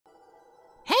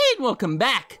welcome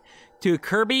back to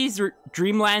Kirby's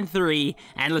Dream Land 3,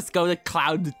 and let's go to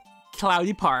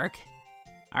Cloudy Park.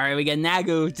 Alright, we got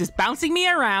Nagu just bouncing me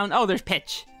around. Oh, there's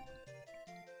Pitch.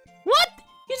 What?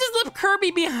 You just left Kirby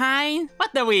behind?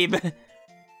 What the weeb?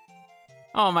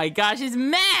 Oh my gosh, he's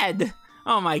mad!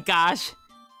 Oh my gosh.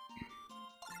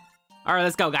 Alright,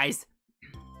 let's go, guys.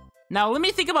 Now, let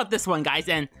me think about this one, guys,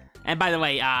 and by the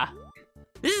way,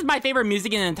 this is my favorite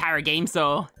music in the entire game,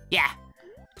 so, yeah.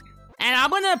 And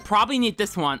I'm gonna probably need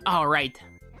this one. Oh, right.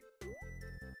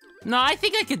 No, I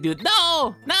think I could do it.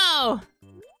 No! No!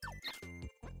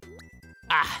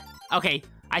 Okay.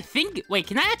 I think, wait,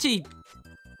 can I actually...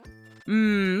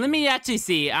 let me actually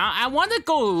see. I want to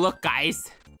go look, guys.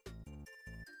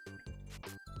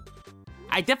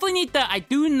 I definitely need the... I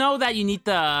do know that you need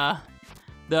the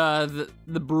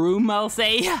broom, I'll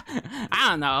say. I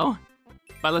don't know.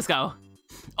 But let's go.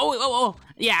 Oh.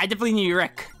 Yeah, I definitely need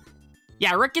Rick.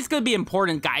 Yeah, Rick is gonna be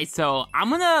important, guys. So I'm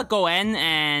gonna go in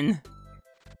and...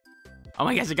 Oh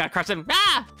my gosh, I gotta crush him.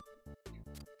 Ah!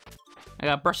 I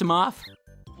gotta brush him off.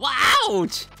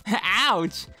 Ouch!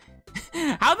 Ouch!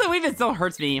 How the weave still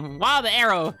hurts me while the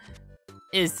arrow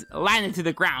is landed to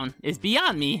the ground is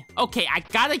beyond me. Okay, I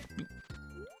gotta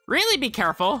really be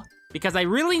careful because I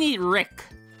really need Rick.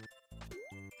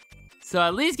 So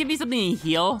at least give me something to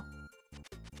heal.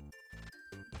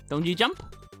 Don't you jump?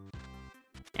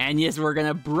 And yes, we're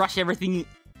gonna brush everything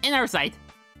in our sight.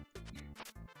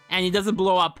 And he doesn't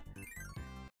blow up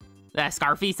that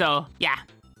Scarfy, so yeah.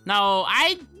 No,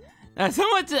 I'm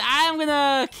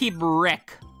gonna keep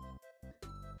Rick.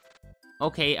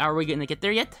 Okay, are we gonna get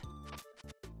there yet?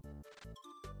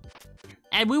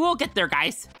 And we will get there,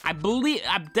 guys. I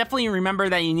definitely remember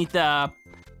that you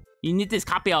need this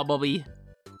copy album, Bubby.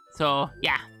 So,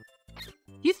 yeah.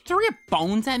 You threw your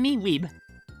bones at me, weeb.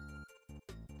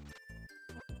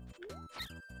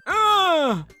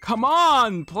 Come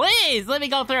on, please, let me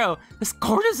go through. This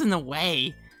cord is in the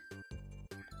way.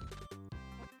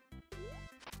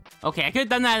 Okay, I could have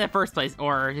done that in the first place,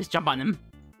 or just jump on him.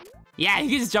 Yeah, you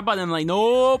can just jump on him like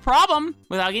no problem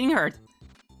without getting hurt.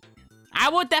 I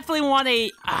would definitely want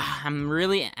a.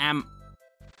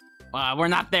 We're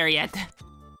not there yet.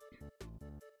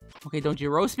 Okay, don't you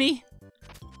roast me?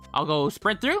 I'll go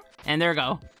sprint through, and there we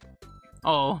go.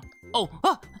 Oh.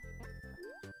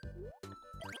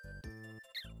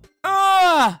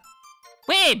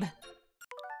 Weeb!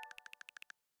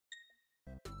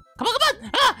 Come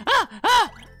on!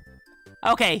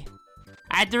 Okay.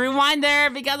 I had to rewind there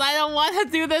because I don't want to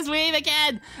do this weave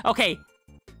again. Okay.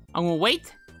 I'm gonna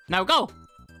wait. Now go.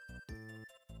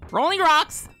 Rolling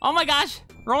rocks. Oh my gosh.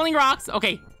 Rolling rocks.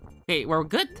 Okay. Okay, we're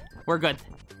good. We're good.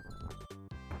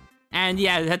 And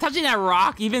yeah, touching that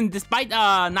rock, even despite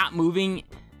not moving,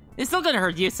 it's still gonna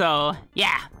hurt you, so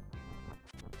yeah.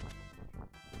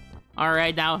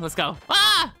 Alright, now, let's go.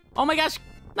 Ah! Oh my gosh!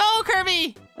 No,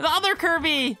 Kirby! The other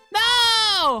Kirby!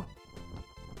 No!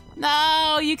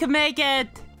 No, you can make it!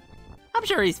 I'm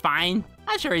sure he's fine.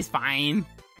 I'm sure he's fine.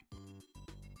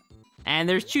 And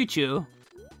there's Choo Choo.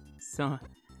 So,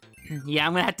 yeah,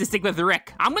 I'm gonna have to stick with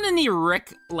Rick. I'm gonna need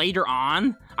Rick later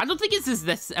on. I don't think it's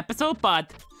this episode,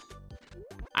 but...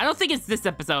 I don't think it's this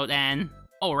episode, and...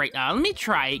 Oh, right, let me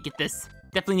try get this.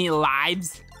 Definitely need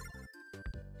lives.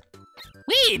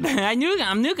 Weeb! I knew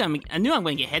I'm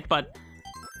gonna get hit, but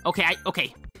okay,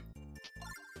 okay,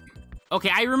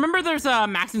 I remember there's a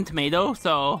Maximum Tomato,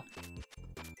 so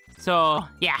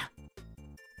yeah.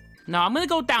 No, I'm gonna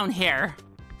go down here.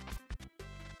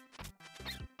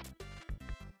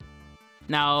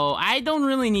 No, I don't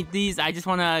really need these. I just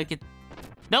wanna get.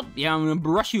 Nope. Yeah, I'm gonna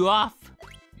brush you off.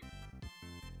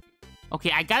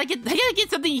 Okay, I gotta get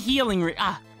something healing.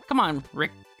 Come on,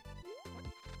 Rick.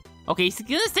 Okay, he's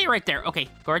gonna stay right there. Okay,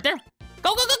 go right there.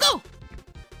 Go!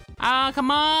 Come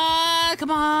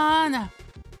on!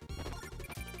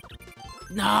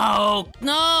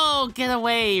 No! Get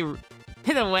away!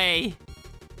 Get away!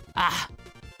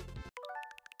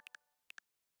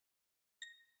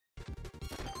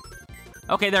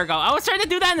 Okay, there we go. I was trying to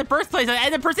do that in the first place. I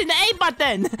ended up pressing the A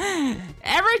button!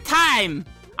 Every time!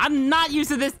 I'm not used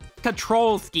to this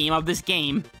control scheme of this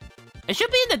game. It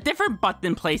should be in a different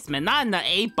button placement, not in the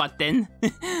A button.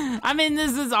 I mean,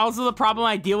 this is also the problem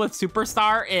I deal with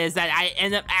Superstar, is that I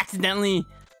end up accidentally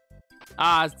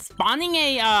spawning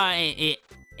a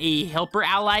helper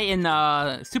ally in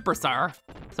Superstar.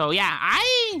 So yeah,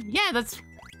 that's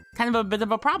kind of a bit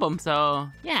of a problem, so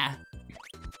yeah.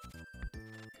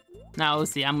 Now,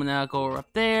 let's see, I'm gonna go up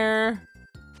there.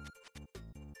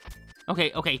 Okay,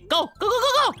 go!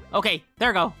 Okay, there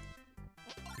we go.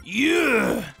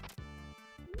 Yeah!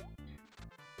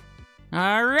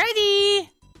 Alrighty!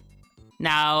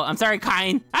 No, I'm sorry,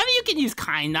 kind. I mean, you can use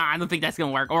kind. Nah, I don't think that's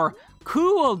gonna work. Or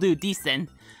cool will do decent.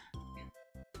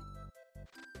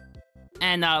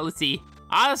 And let's see.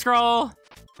 Auto scroll.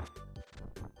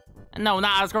 No,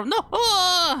 not auto scroll. No.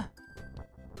 Oh!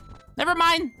 Never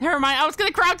mind. Never mind. I was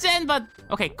gonna crouch in, but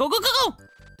okay. Go, go, go, go.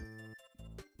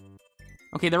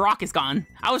 Okay, the rock is gone.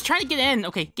 I was trying to get in.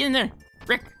 Okay, get in there.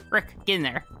 Rick, get in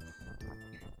there.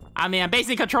 I mean, I'm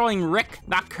basically controlling Rick,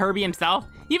 not Kirby himself.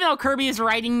 Even though Kirby is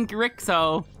riding Rick,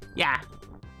 so yeah.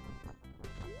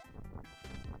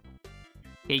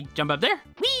 Okay, jump up there.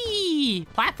 Whee!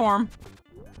 Platform.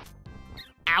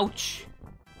 Ouch.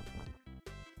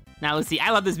 Now let's see. I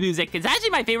love this music. It's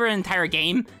actually my favorite entire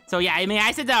game. So yeah, I mean,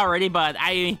 I said that already, but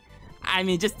I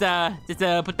mean, just to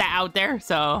put that out there.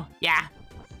 So yeah.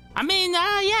 I mean,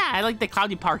 yeah, I like the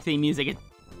Cloudy Park theme music. It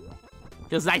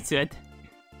feels nice to it.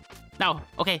 No,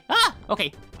 okay. Ah,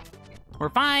 okay. We're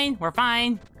fine. We're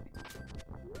fine.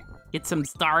 Get some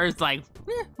stars. Like,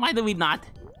 why do we not?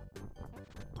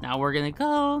 Now we're gonna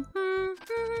go.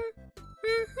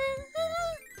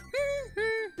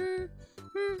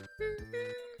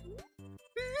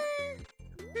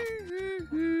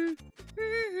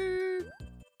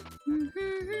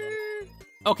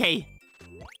 Okay,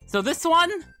 so this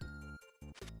one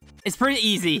is pretty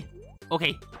easy.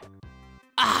 Okay.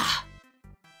 Ah,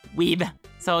 weeb.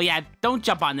 So yeah, don't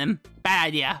jump on them. Bad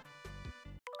idea.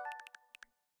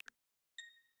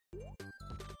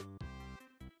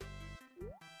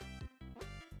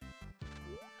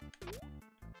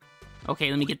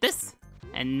 Okay, let me get this.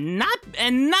 And not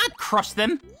crush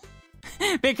them.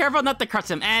 Be careful not to crush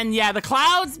them. And yeah, the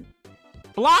clouds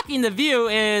blocking the view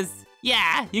is,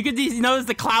 yeah, you could notice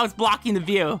the clouds blocking the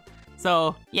view.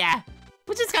 So yeah,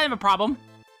 which is kind of a problem.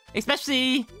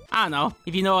 Especially, I don't know,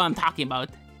 if you know what I'm talking about.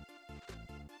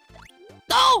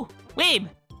 Oh, weeb.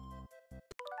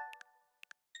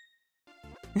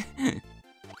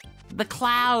 The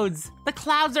clouds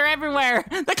are everywhere.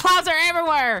 The clouds are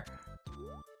everywhere.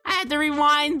 I had to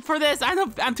rewind for this. I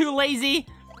know I'm too lazy.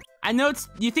 I know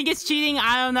you think it's cheating.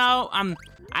 I don't know.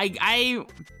 I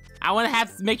want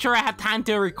to make sure I have time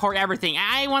to record everything.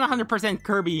 I want 100%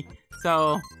 Kirby.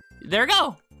 So there we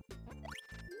go.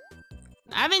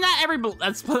 I mean, not every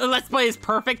let's play is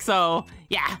perfect. So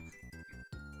yeah,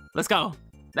 let's go.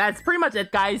 That's pretty much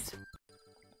it, guys.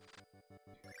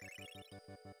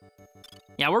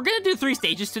 Yeah, we're gonna do 3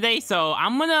 stages today. So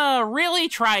I'm gonna really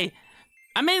try.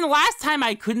 I mean, last time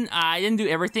I couldn't, I didn't do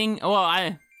everything.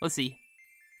 Well, let's see.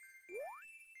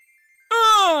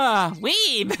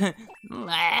 Weeb!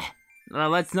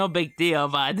 Well, that's no big deal,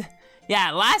 bud.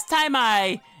 Yeah, last time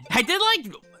I did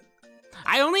like,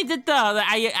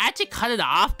 I actually cut it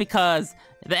off because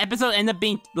the episode ended up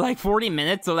being like 40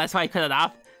 minutes, so that's why I cut it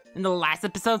off in the last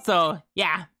episode, so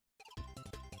yeah.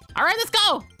 All right, let's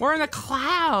go! We're in the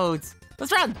clouds.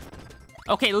 Let's run.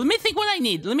 Okay, let me think what I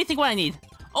need.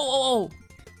 Oh.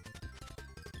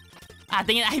 Ah,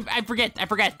 dang it, I forget.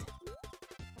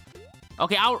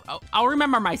 Okay, I'll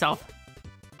remember myself.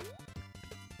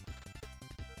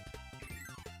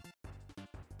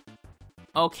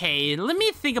 Okay, let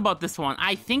me think about this one.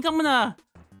 I think I'm gonna...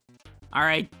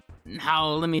 Alright, now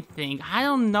let me think. I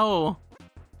don't know.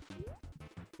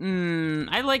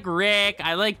 I like Rick,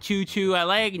 I like Choo Choo, I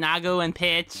like Nago and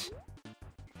Pitch.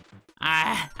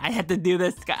 I had to do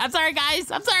this. I'm sorry,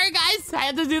 guys. I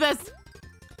had to do this.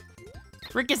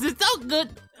 Rick is so good.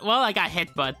 Well, I got hit,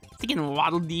 but freaking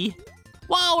Waddle Dee.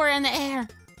 Whoa, we're in the air.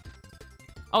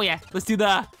 Oh yeah, let's do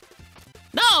the...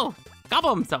 No!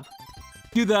 Gobble himself.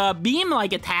 Do the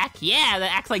beam-like attack. Yeah,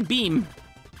 that acts like beam.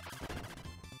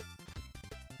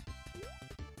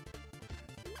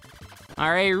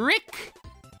 Alright, Rick.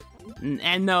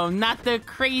 And no, not the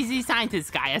crazy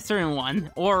scientist guy, a certain one.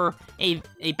 Or a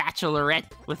bachelorette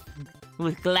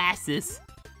with glasses.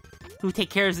 Who take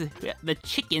care of the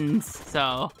chickens,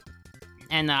 so...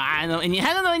 And I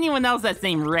don't know anyone else that's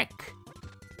named Rick.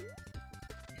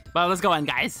 But let's go on,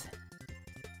 guys.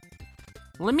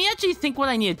 Let me actually think what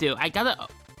I need to do. I gotta...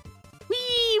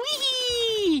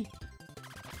 Wee!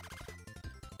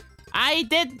 I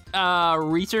did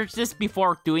research this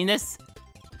before doing this,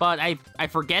 but I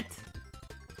forget.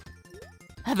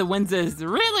 The winds is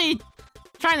really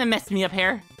trying to mess me up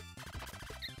here.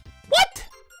 What?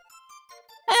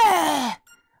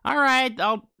 Alright,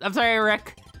 I'm sorry,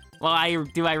 Rick. Well,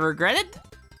 do I regret it?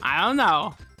 I don't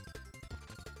know.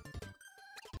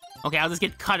 Okay, I'll just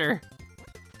get Cutter.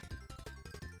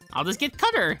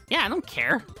 Yeah, I don't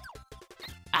care.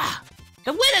 Ah,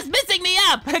 the wind is messing me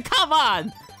up! Come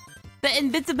on! The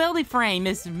invincibility frame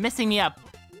is messing me up.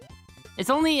 It's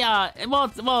only,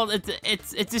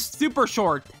 it's just super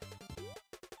short.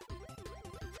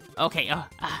 Okay,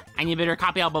 I need a better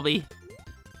copy album.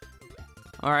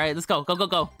 Alright, let's go,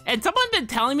 go. And someone's been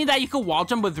telling me that you could wall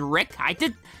jump with Rick. I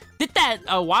did that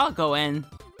a while ago, and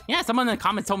yeah, someone in the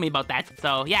comments told me about that.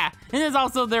 So yeah, and it's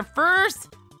also their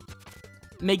first,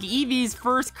 Mega Eevee's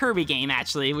first Kirby game,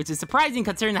 actually, which is surprising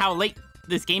considering how late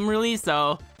this game released,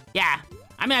 so yeah.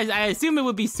 I mean, I assume it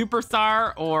would be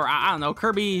Superstar, or I don't know,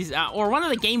 Kirby's, or one of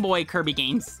the Game Boy Kirby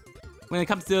games when it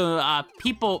comes to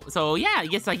people. So yeah, I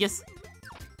guess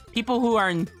people who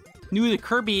are new to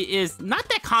Kirby is not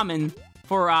that common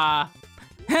for, I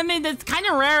mean, it's kind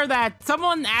of rare that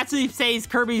someone actually says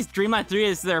Kirby's Dream Land 3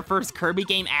 is their first Kirby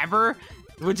game ever,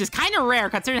 which is kind of rare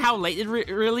considering how late it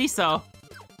released, so...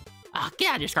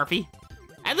 get out of here, Scarfy.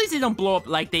 At least they don't blow up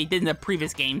like they did in the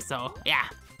previous game, so, yeah.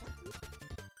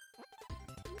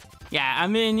 Yeah, I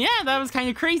mean, yeah, that was kind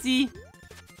of crazy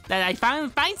that I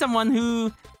find someone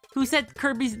who said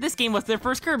this game was their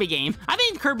first Kirby game. I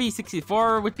mean, Kirby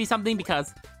 64 would be something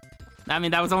because, I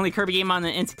mean, that was the only Kirby game on the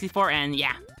N64, and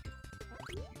yeah.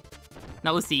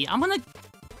 Now, let's see. I'm gonna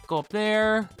go up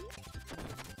there.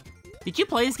 Did you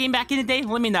play this game back in the day?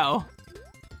 Let me know.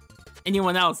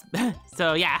 Anyone else?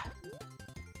 So, yeah.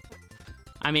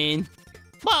 I mean...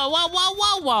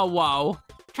 Whoa.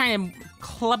 Trying to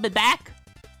club it back.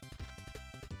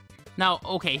 Now,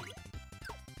 okay.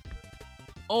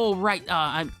 Oh, right.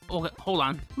 Okay, hold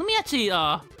on. Let me actually,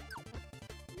 Now,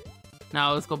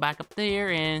 let's go back up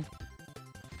there and...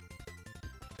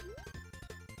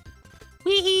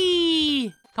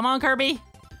 Wee-hee! Come on, Kirby.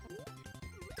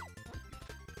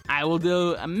 I will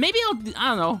do... maybe I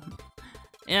don't know.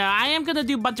 Yeah, I am gonna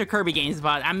do a bunch of Kirby games,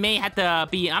 but I may have to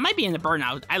be... I might be in the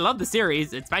Burnout. I love the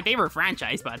series. It's my favorite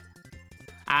franchise, but...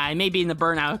 I may be in the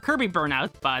Burnout, Kirby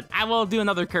Burnout, but I will do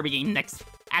another Kirby game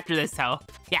after this, so...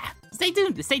 Yeah, stay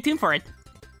tuned for it.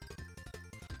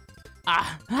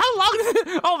 How long is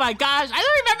it? Oh my gosh, I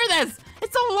don't remember this!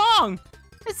 It's so long!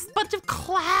 It's a bunch of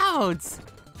clouds!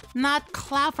 Not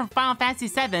Cloud from Final Fantasy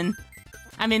VII.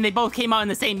 I mean, they both came out in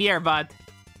the same year, but...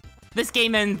 This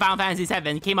game and Final Fantasy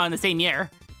VII came out in the same year.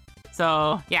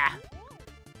 So, yeah.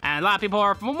 And a lot of people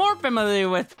are more familiar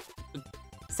with...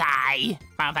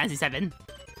 Final Fantasy VII.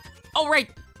 Oh, right!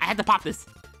 I had to pop this.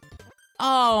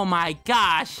 Oh my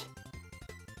gosh.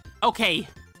 Okay.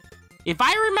 If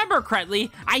I remember correctly,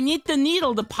 I need the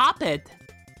needle to pop it.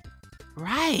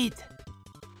 Right.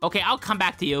 Okay, I'll come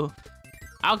back to you.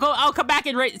 I'll come back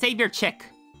and save your chick.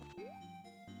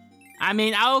 I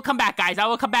mean, I will come back, guys. I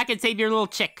will come back and save your little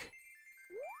chick.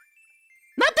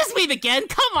 Not this weave again,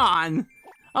 come on!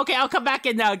 Okay, I'll come back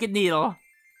and get needle.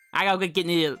 I gotta get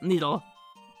needle.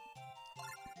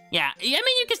 Yeah, I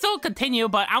mean, you can still continue,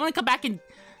 but I wanna come back and...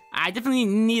 I definitely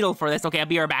need needle for this. Okay, I'll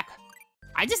be right back.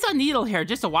 I just saw needle here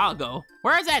just a while ago.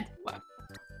 Where is it?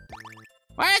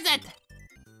 Where is it?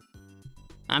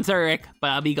 I'm sorry, Rick,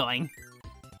 but I'll be going.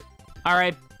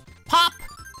 Alright, pop!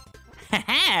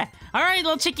 Haha! Alright,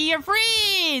 little chickie, you're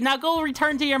free! Now go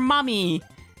return to your mommy.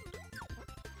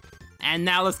 And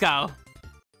now let's go.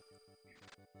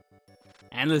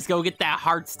 And let's go get that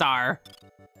heart star.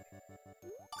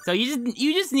 So you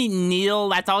just need needle,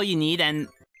 that's all you need, and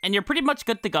you're pretty much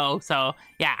good to go. So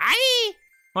yeah, I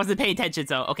wasn't paying attention,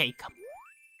 so okay, come.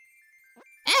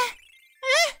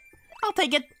 I'll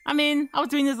take it. I mean, I was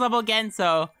doing this level again,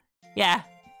 so yeah.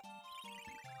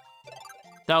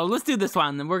 So let's do this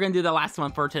one, and we're gonna do the last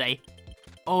one for today.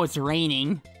 Oh, it's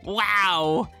raining.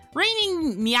 Wow!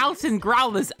 Raining Meowth and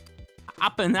Growlithe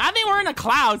up and... I mean, we're in a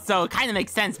cloud, so it kind of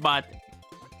makes sense, but...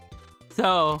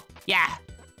 So, yeah.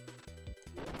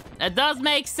 It does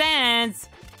make sense.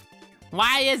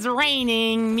 Why is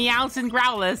raining Meowth and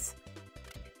Growlithe?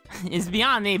 It's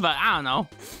beyond me, but I don't know.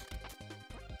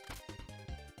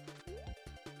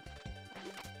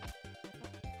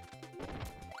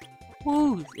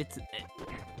 Ooh, it's...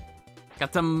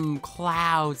 Got some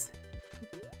clouds.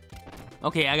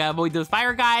 Okay, I gotta avoid those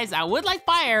fire guys. I would like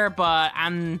fire, but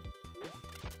I'm...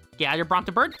 Get out of your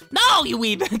Bronto Bird. No, you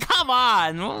weeb! Come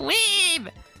on, weeb!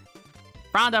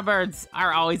 Bronto Birds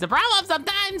are always a problem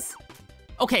sometimes.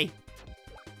 Okay.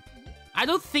 I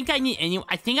don't think I need any...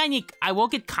 I will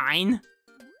get Kine.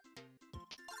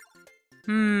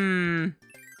 I'm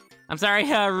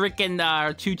sorry, Rick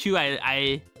and Choo Choo.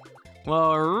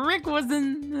 Well, Rick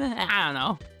wasn't... I don't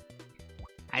know.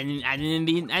 I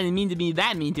didn't mean to be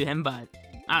that mean to him, but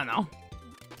I don't know.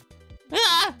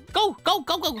 Go!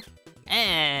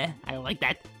 I don't like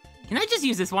that. Can I just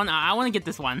use this one? I want to get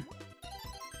this one.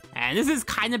 And this is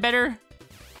kind of better.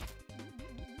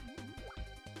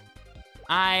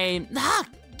 I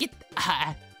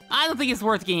don't think it's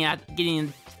worth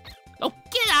getting. Oh,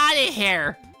 get out of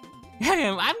here! I'm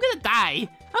gonna die.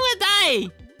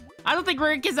 I don't think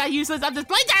Rick is that useless. I'm just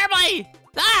playing terribly.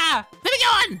 Ah! Let me go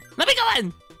on. Let me go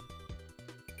on.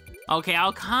 Okay,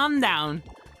 I'll calm down.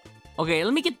 Okay,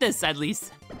 let me get this at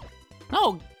least.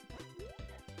 Oh.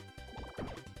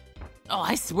 Oh,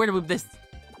 I swear to move this.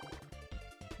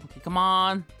 Okay, come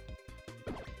on.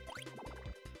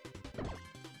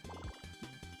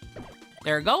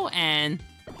 There we go, and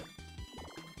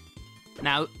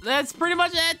now that's pretty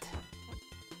much it.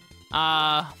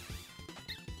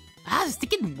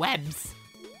 Sticking webs.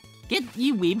 Get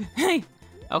you, weeb.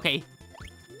 Okay.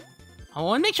 I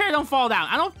want to make sure I don't fall down.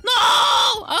 I don't.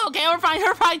 No! Okay, we're fine.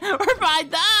 We're fine. We're fine.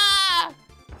 Ah!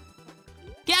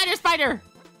 Get out of here, spider.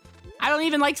 I don't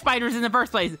even like spiders in the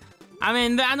first place. I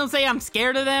mean, I don't say I'm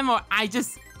scared of them, or I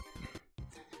just.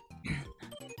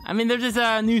 I mean, they're just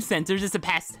a nuisance. They're just a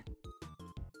pest.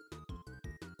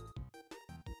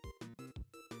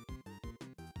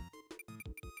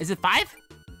 Is it 5?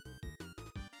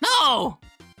 No!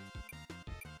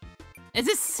 Is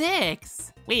it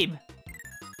 6? Weeb.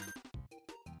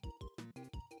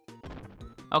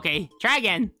 Okay, try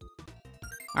again.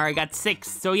 Alright, got 6.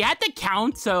 So you had to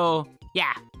count, so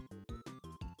yeah.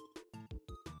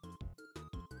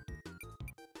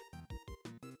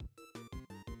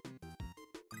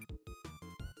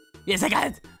 Yes, I got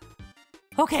it.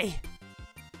 Okay.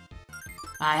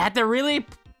 I had to really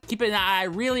keep an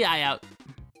eye out.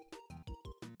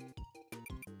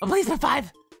 Oh, please, for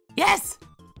 5. Yes!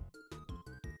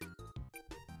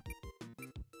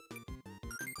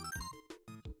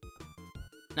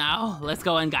 Now, let's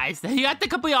go in, guys. You have to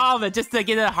complete all of it just to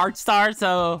get a heart star,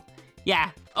 so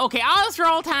yeah. Okay, all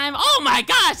scroll time. Oh my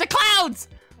gosh, the clouds!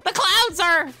 The clouds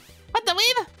are... What the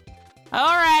weeb?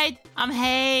 Alright,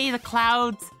 hey, the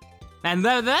clouds. And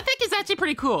that thing is actually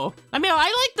pretty cool. I mean,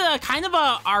 I like the kind of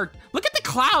art. Look at the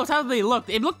clouds, how they look.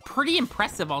 It looked pretty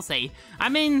impressive, I'll say. I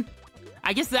mean,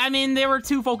 they were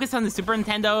too focused on the Super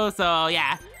Nintendo, so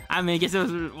yeah. I mean, I guess it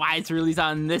was why it's released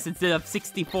on this instead of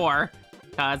 64.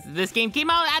 Because this game came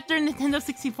out after Nintendo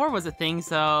 64 was a thing,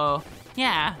 so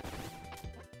yeah.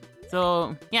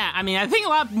 So, yeah, I mean, I think a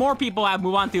lot more people have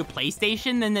moved on to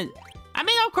PlayStation than it. I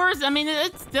mean, of course,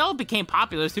 it still became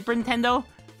popular. Super Nintendo.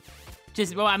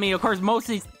 Just, well, I mean, of course,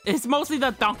 it's mostly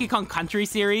the Donkey Kong Country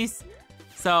series.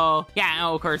 So, yeah,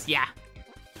 of course, yeah.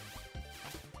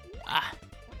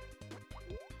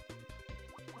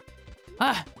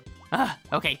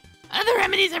 Okay. Other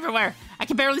remedies everywhere. I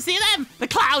can barely see them. The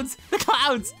clouds. The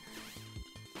clouds.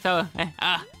 So,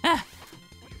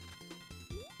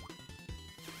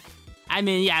 I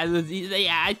mean, yeah.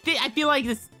 I feel like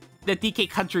the DK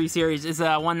Country series is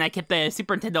one that kept the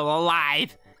Super Nintendo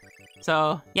alive.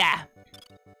 So, yeah.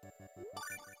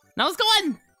 Now let's go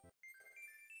on.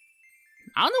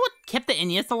 I don't know what kept the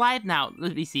NES alive. Now,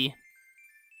 let me see.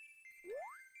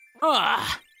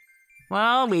 Ugh.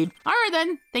 Well, alright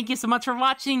then. Thank you so much for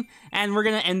watching, and we're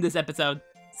gonna end this episode.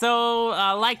 So,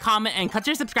 like, comment, and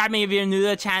consider subscribing if you're new to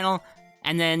the channel.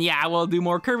 And then, yeah, I will do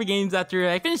more Kirby games after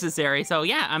I finish this series. So,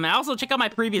 yeah, I mean, also check out my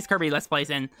previous Kirby Let's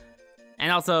Plays, and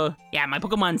also, yeah, my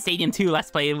Pokemon Stadium 2 Let's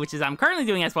Play, which is I'm currently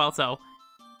doing as well, so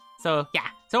yeah.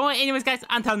 So, anyways, guys,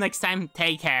 until next time,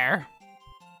 take care.